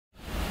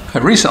I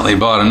recently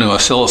bought a new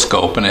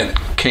oscilloscope and it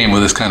came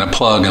with this kind of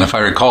plug, and if I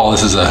recall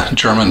this is a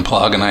German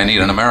plug and I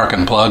need an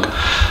American plug,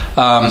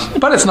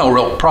 but it's no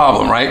real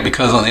problem, right?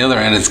 Because on the other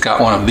end it's got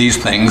one of these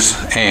things,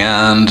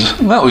 and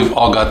well, we've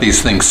all got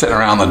these things sitting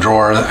around the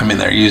drawer. I mean,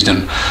 they're used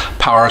in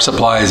power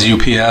supplies,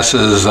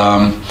 UPSs,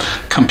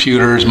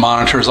 computers,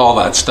 monitors, all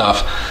that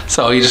stuff.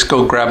 So you just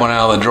go grab one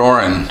out of the drawer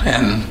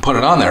and put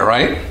it on there,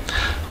 right?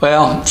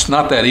 Well, it's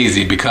not that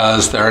easy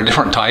because there are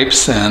different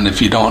types, and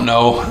if you don't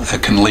know,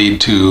 it can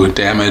lead to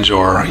damage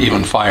or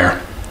even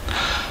fire.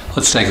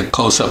 Let's take a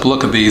close-up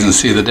look at these and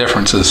see the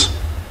differences.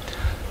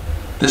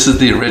 This is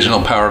the original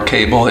power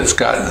cable. It's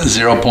got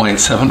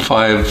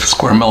 0.75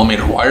 square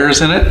millimeter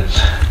wires in it.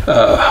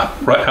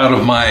 Right out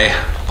of my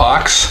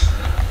box,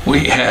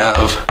 we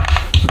have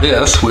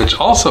this, which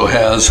also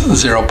has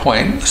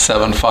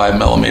 0.75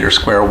 millimeter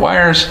square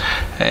wires,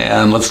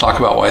 and let's talk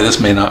about why this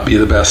may not be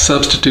the best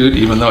substitute,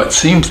 even though it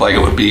seems like it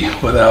would be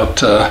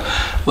without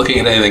looking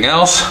at anything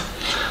else.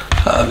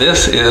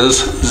 This is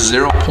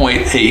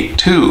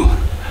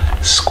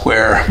 0.82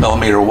 square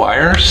millimeter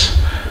wires.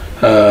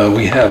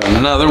 We have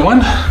another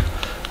one,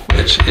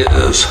 which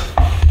is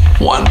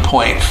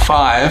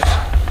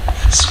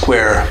 1.5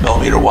 square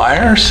millimeter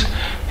wires,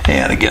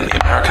 and again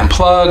the American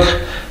plug,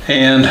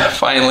 and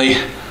finally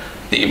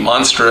the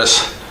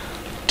monstrous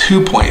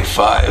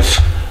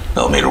 2.5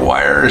 millimeter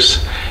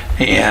wires.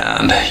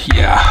 And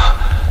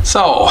yeah,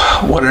 so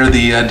what are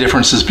the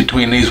differences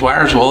between these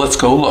wires? Well, let's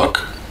go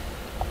look.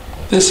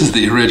 This is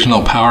the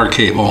original power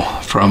cable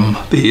from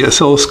the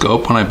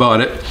oscilloscope when I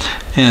bought it,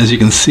 and as you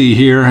can see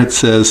here it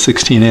says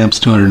 16 amps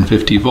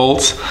 250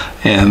 volts,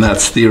 and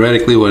that's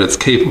theoretically what it's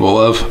capable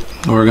of.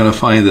 We're going to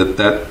find that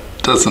that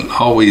doesn't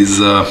always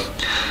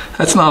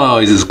that's not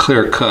always as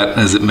clear cut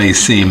as it may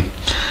seem.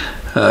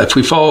 If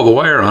we follow the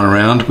wire on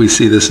around, we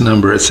see this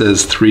number. It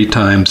says 3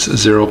 times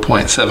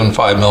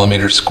 0.75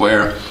 millimeters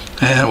square,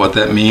 and what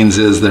that means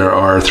is there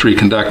are 3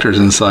 conductors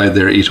inside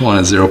there. Each one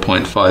is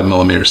 0.5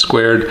 millimeters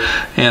squared,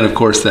 and of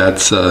course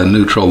that's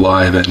neutral,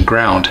 live, and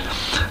ground.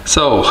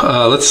 So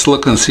let's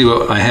look and see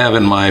what I have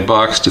in my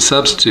box to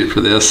substitute for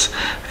this,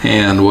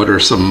 and what are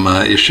some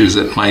issues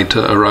that might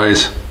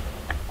arise.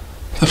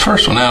 The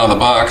first one out of the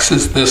box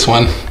is this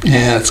one,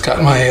 and it's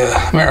got my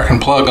American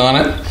plug on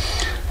it.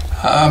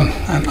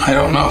 And I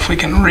don't know if we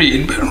can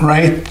read, but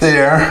right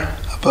there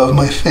above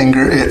my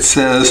finger it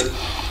says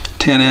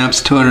 10 amps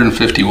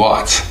 250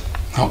 watts.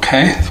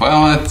 Okay,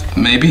 well that's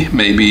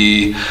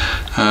maybe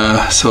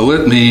so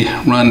let me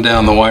run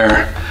down the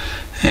wire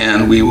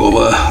and we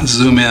will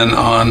zoom in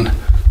on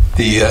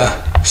the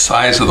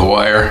size of the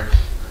wire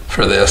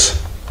for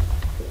this.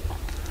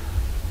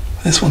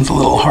 This one's a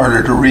little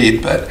harder to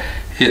read, but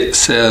it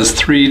says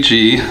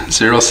 3G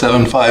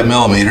 0.75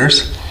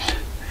 millimeters,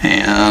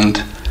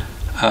 and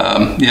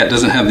yeah, it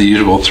doesn't have the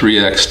usual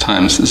 3x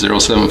times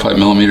 0.75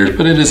 millimeters,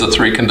 but it is a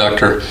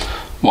 3-conductor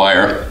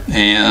wire,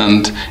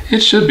 and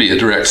it should be a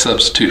direct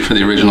substitute for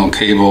the original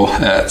cable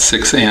at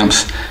 6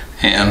 amps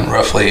and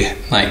roughly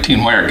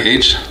 19 wire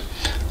gauge.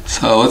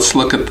 So let's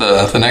look at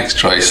the next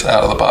choice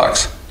out of the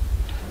box.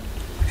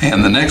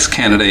 And the next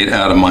candidate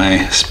out of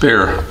my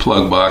spare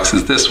plug box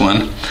is this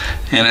one,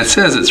 and it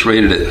says it's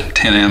rated at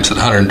 10 amps at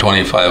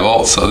 125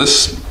 volts, so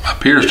this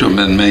appears to have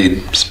been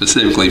made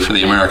specifically for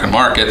the American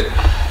market.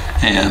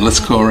 And let's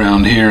go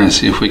around here and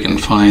see if we can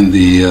find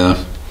the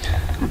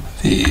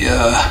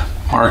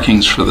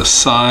markings for the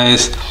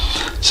size.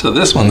 So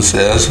this one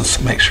says, let's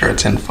make sure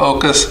it's in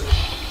focus,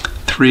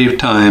 3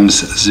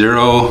 times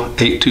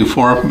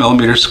 0.824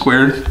 millimeters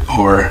squared,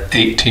 or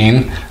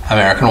 18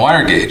 American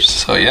wire gauge.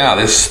 So yeah,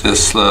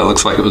 this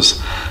looks like it was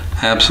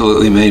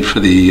absolutely made for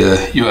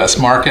the US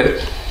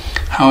market.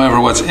 However,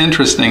 what's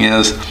interesting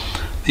is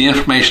the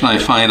information I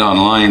find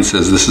online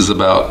says this is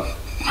about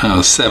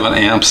 7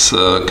 amps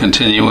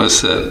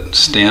continuous at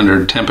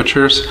standard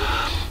temperatures.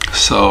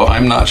 So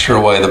I'm not sure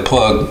why the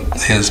plug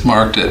is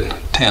marked at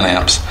 10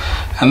 amps.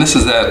 And this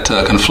is that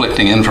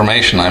conflicting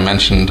information I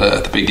mentioned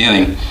at the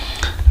beginning.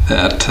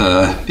 That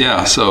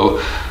yeah,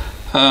 so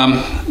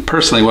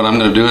personally what I'm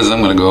going to do is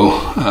I'm going to go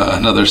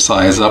another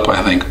size up,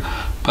 I think.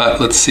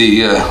 But let's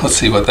see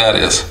what that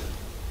is.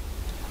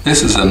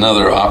 This is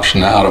another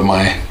option out of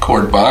my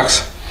cord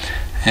box.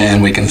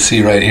 And we can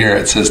see right here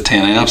it says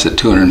 10 amps at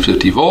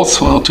 250 volts.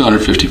 Well,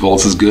 250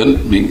 volts is good.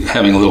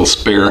 Having a little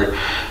spare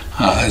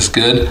is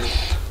good.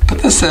 But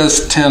this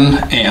says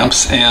 10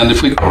 amps, and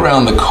if we go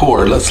around the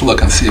cord, let's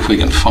look and see if we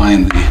can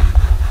find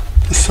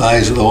the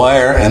size of the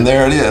wire, and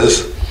there it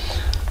is.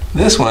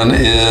 This one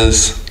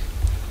is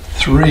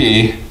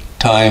 3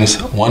 times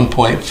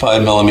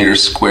 1.5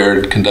 millimeters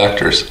squared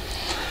conductors.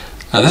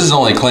 Now this is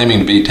only claiming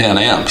to be 10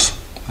 amps.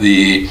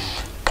 The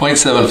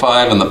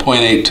 0.75 and the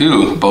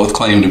 0.82 both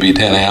claim to be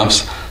 10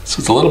 amps, so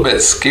it's a little bit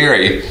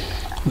scary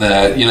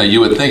that, you know, you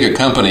would think a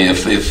company,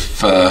 if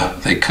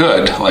they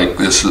could, like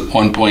this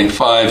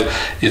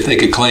 1.5, if they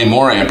could claim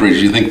more amperage,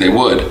 you think they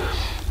would.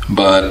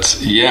 But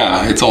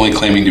yeah, it's only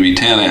claiming to be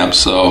 10 amps,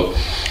 so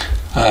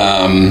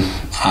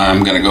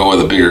I'm going to go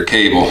with a bigger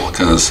cable,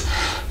 because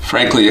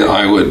frankly,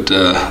 I would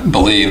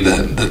believe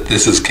that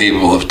this is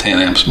capable of 10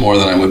 amps more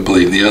than I would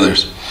believe the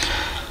others.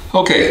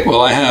 Okay, well,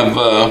 I have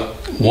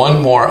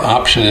one more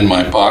option in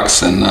my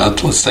box, and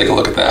let's take a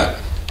look at that.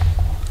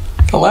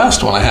 The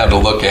last one I have to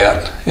look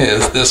at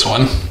is this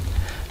one.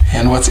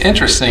 And what's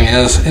interesting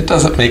is it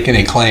doesn't make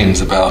any claims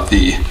about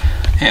the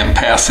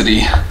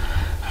ampacity,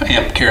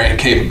 amp carrying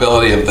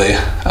capability of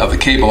the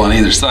cable on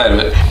either side of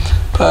it.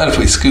 But if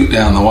we scoot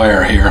down the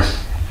wire here,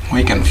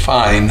 we can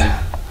find,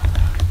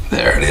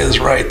 there it is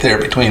right there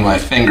between my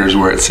fingers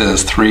where it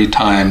says 3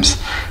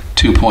 times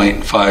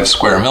 2.5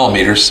 square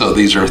millimeters. So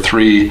these are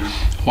 3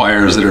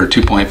 wires that are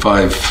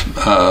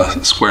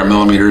 2.5 square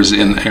millimeters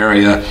in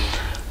area,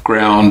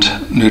 ground,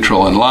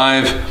 neutral, and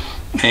live.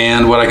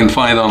 And what I can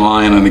find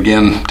online, and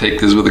again, take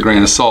this with a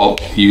grain of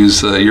salt,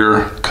 use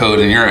your code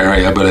in your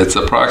area, but it's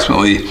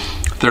approximately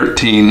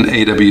 13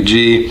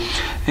 AWG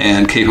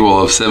and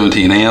capable of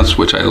 17 amps,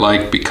 which I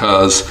like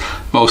because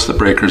most of the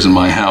breakers in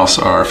my house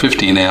are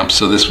 15 amps,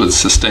 so this would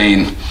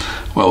sustain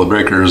while the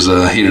breaker's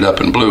heated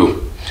up in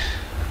blue.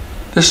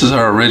 This is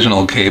our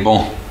original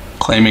cable,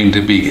 claiming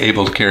to be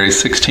able to carry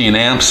 16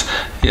 amps.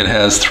 It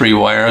has 3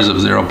 wires of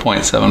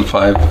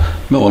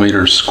 0.75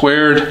 millimeters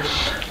squared.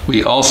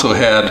 We also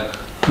had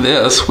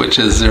this, which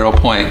is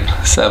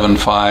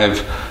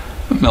 0.75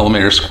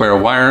 millimeter square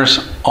wires,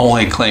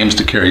 only claims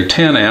to carry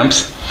 10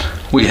 amps.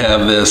 We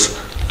have this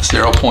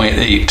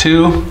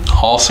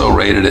 0.82, also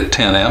rated at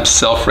 10 amps,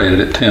 self-rated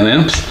at 10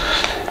 amps.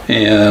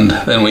 And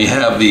then we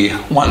have the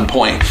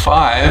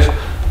 1.5,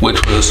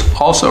 which was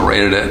also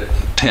rated at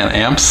 10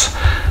 amps.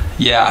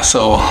 Yeah,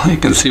 so you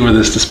can see where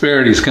this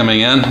disparity is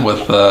coming in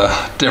with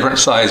different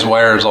size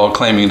wires all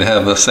claiming to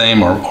have the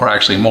same or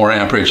actually more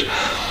amperage.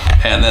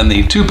 And then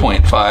the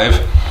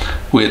 2.5,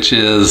 which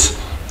is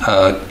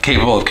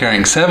capable of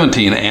carrying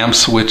 17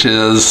 amps, which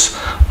is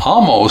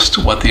almost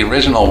what the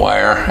original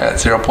wire at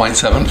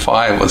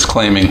 0.75 was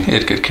claiming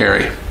it could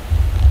carry.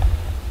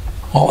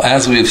 Well,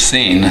 as we've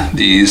seen,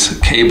 these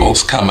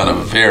cables come in a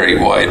very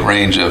wide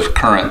range of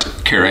current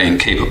carrying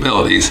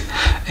capabilities,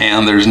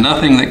 and there's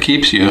nothing that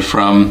keeps you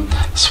from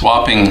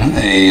swapping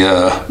a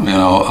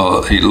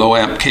low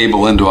amp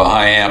cable into a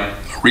high amp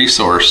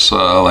resource,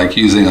 like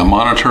using a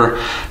monitor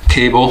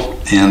cable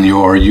in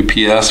your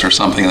UPS or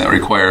something that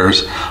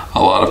requires a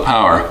lot of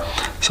power.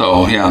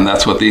 So yeah, and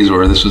that's what these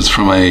were. This was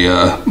from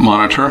a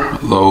monitor,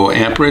 low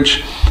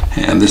amperage,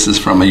 and this is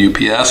from a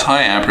UPS,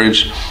 high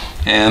amperage,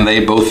 and they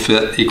both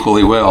fit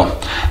equally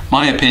well.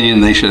 My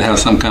opinion, they should have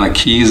some kind of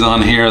keys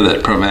on here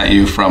that prevent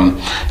you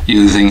from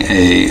using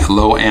a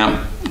low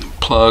amp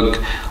plug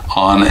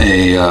on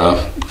a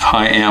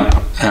high amp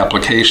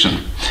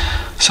application.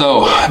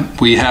 So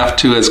we have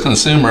to, as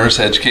consumers,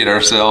 educate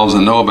ourselves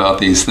and know about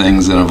these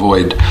things and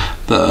avoid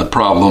the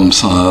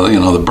problems,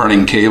 the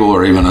burning cable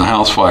or even a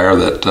house fire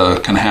that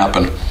can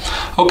happen.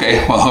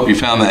 Okay, well, I hope you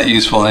found that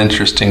useful and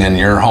interesting in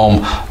your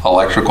home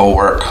electrical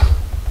work.